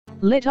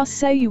Let us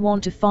say you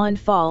want to find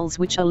files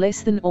which are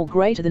less than or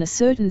greater than a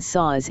certain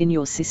size in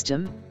your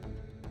system.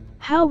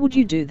 How would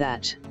you do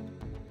that?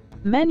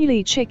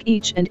 Manually check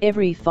each and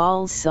every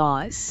file's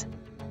size?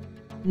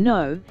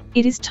 No,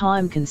 it is a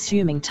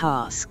time-consuming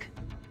task.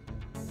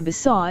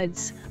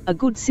 Besides, a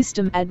good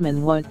system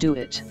admin won't do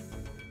it.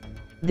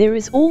 There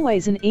is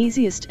always an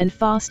easiest and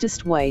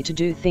fastest way to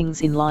do things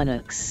in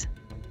Linux.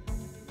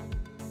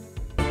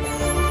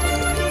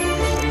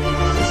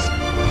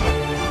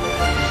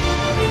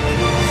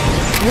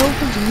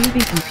 Welcome to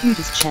Newbie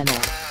Computers channel.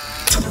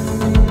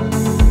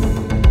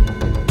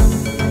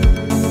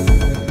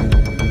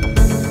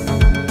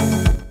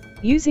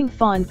 Using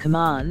find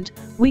command,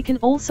 we can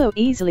also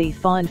easily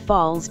find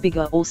files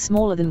bigger or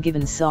smaller than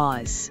given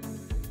size.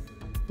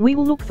 We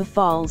will look for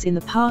files in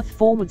the path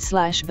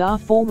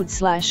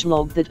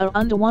 /var/log that are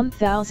under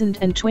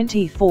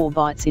 1024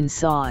 bytes in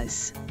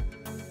size.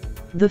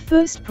 The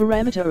first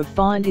parameter of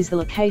find is the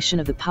location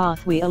of the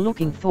path we are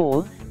looking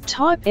for.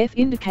 Type F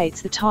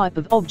indicates the type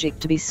of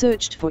object to be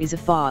searched for is a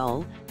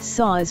file,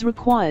 size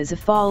requires a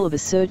file of a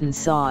certain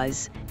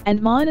size,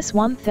 and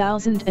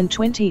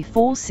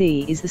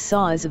 -1024C is the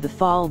size of the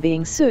file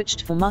being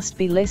searched for must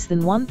be less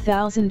than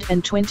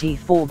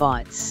 1024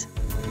 bytes.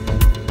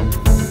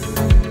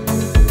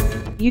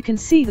 You can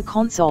see the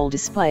console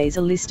displays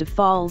a list of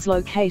files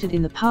located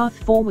in the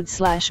path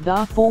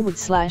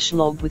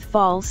 /var/log with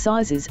file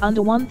sizes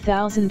under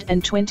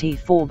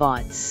 1024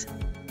 bytes.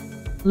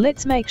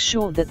 Let's make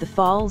sure that the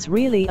files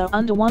really are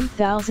under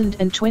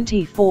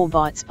 1024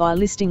 bytes by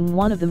listing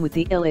one of them with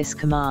the ls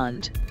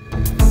command.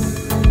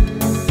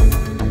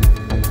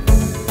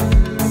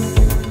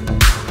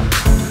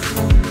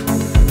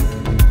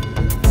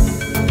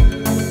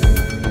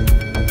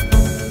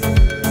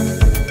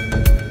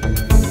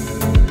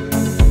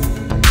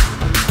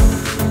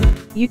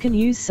 You can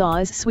use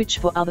size switch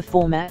for other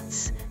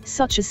formats,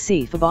 such as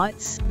C for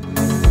bytes,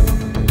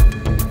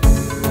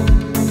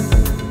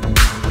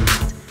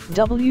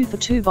 W for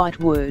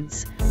 2-byte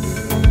words,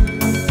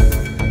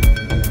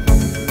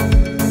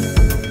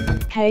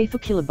 K for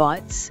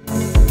kilobytes,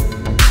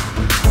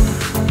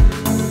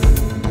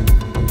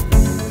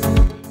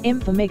 M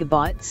for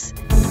megabytes,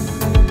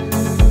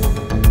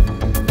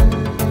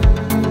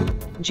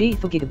 G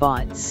for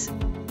gigabytes.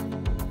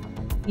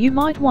 You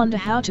might wonder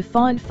how to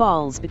find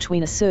files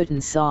between a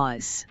certain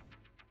size.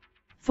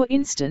 For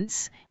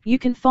instance, you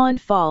can find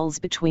files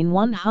between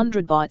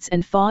 100 bytes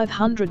and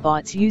 500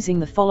 bytes using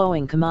the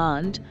following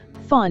command: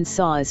 find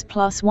size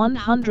plus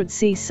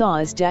 100C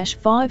size dash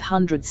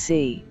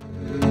 500C.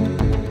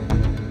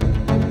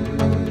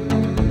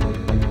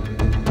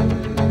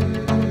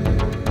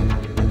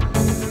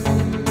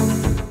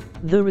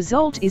 The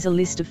result is a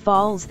list of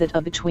files that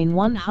are between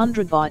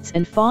 100 bytes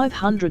and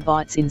 500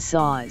 bytes in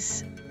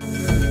size.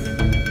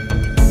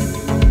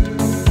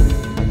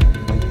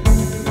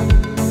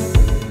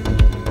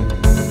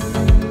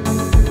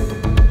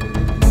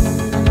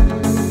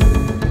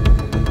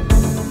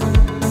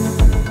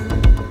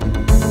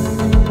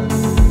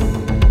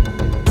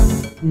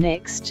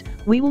 Next,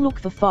 we will look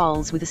for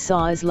files with a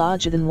size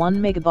larger than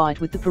 1 megabyte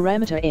with the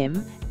parameter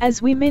m,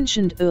 as we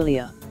mentioned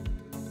earlier.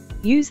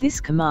 Use this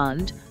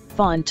command,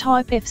 find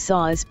type f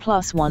size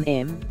plus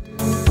 1m.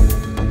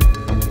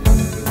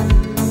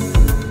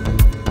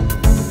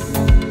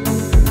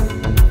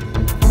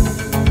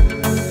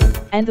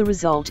 And the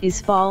result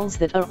is files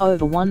that are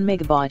over 1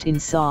 megabyte in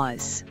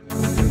size.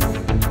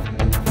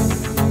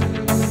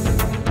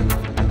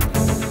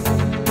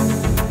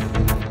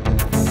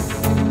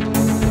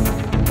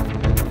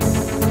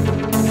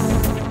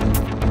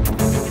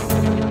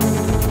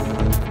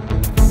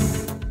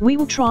 We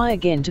will try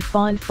again to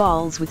find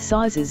files with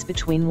sizes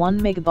between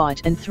 1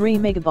 megabyte and 3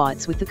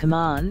 megabytes with the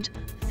command,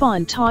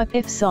 find type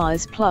f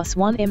size plus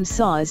 1m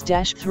size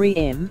dash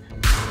 3m.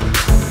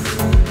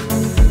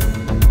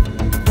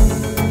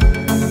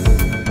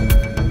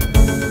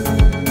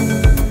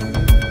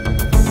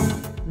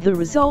 The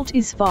result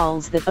is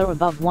files that are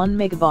above 1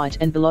 megabyte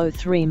and below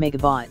 3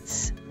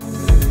 megabytes.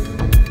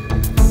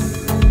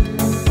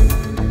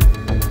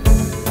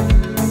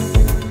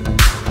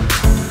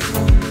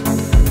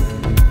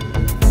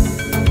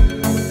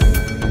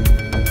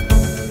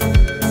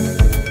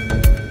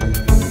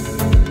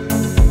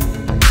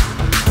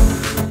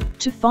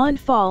 To find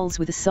files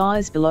with a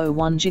size below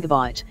 1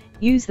 GB,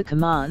 use the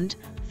command,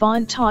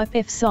 find type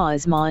f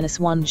size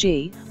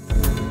 -1g.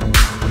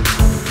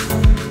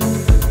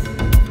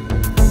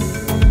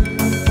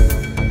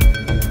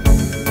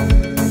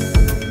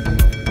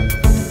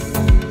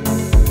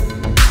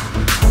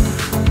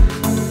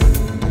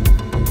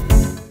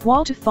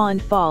 While to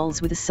find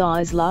files with a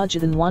size larger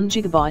than 1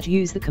 GB,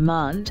 use the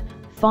command,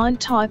 find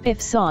type f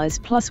size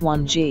plus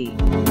 1g.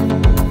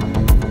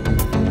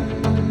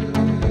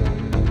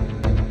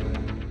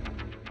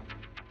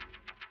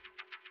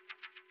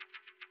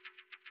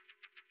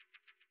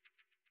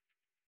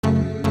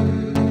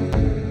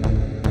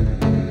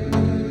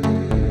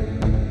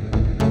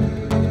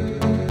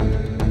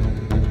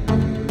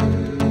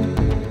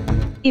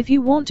 If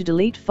you want to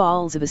delete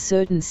files of a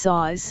certain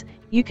size,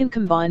 you can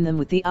combine them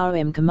with the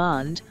rm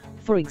command.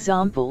 For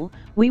example,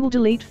 we will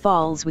delete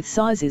files with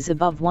sizes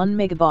above 1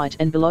 megabyte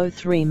and below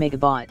 3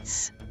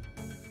 megabytes.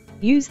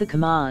 Use the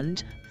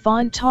command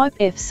find type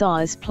f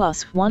size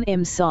plus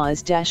 1m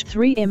size dash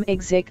 3m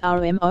exec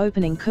rm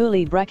opening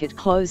curly bracket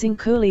closing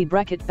curly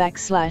bracket /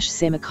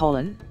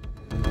 semicolon.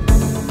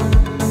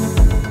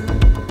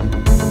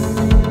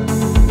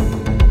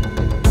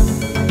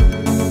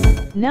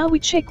 Now we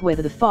check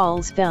whether the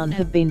files found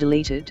have been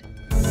deleted.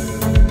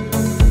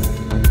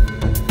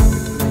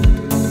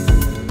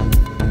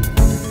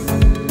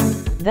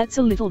 That's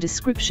a little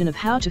description of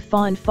how to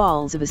find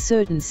files of a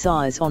certain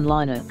size on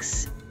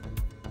Linux.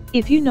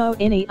 If you know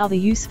any other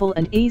useful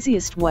and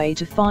easiest way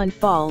to find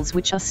files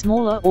which are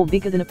smaller or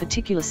bigger than a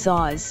particular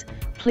size,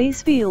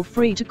 please feel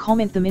free to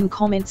comment them in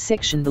comment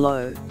section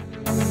below.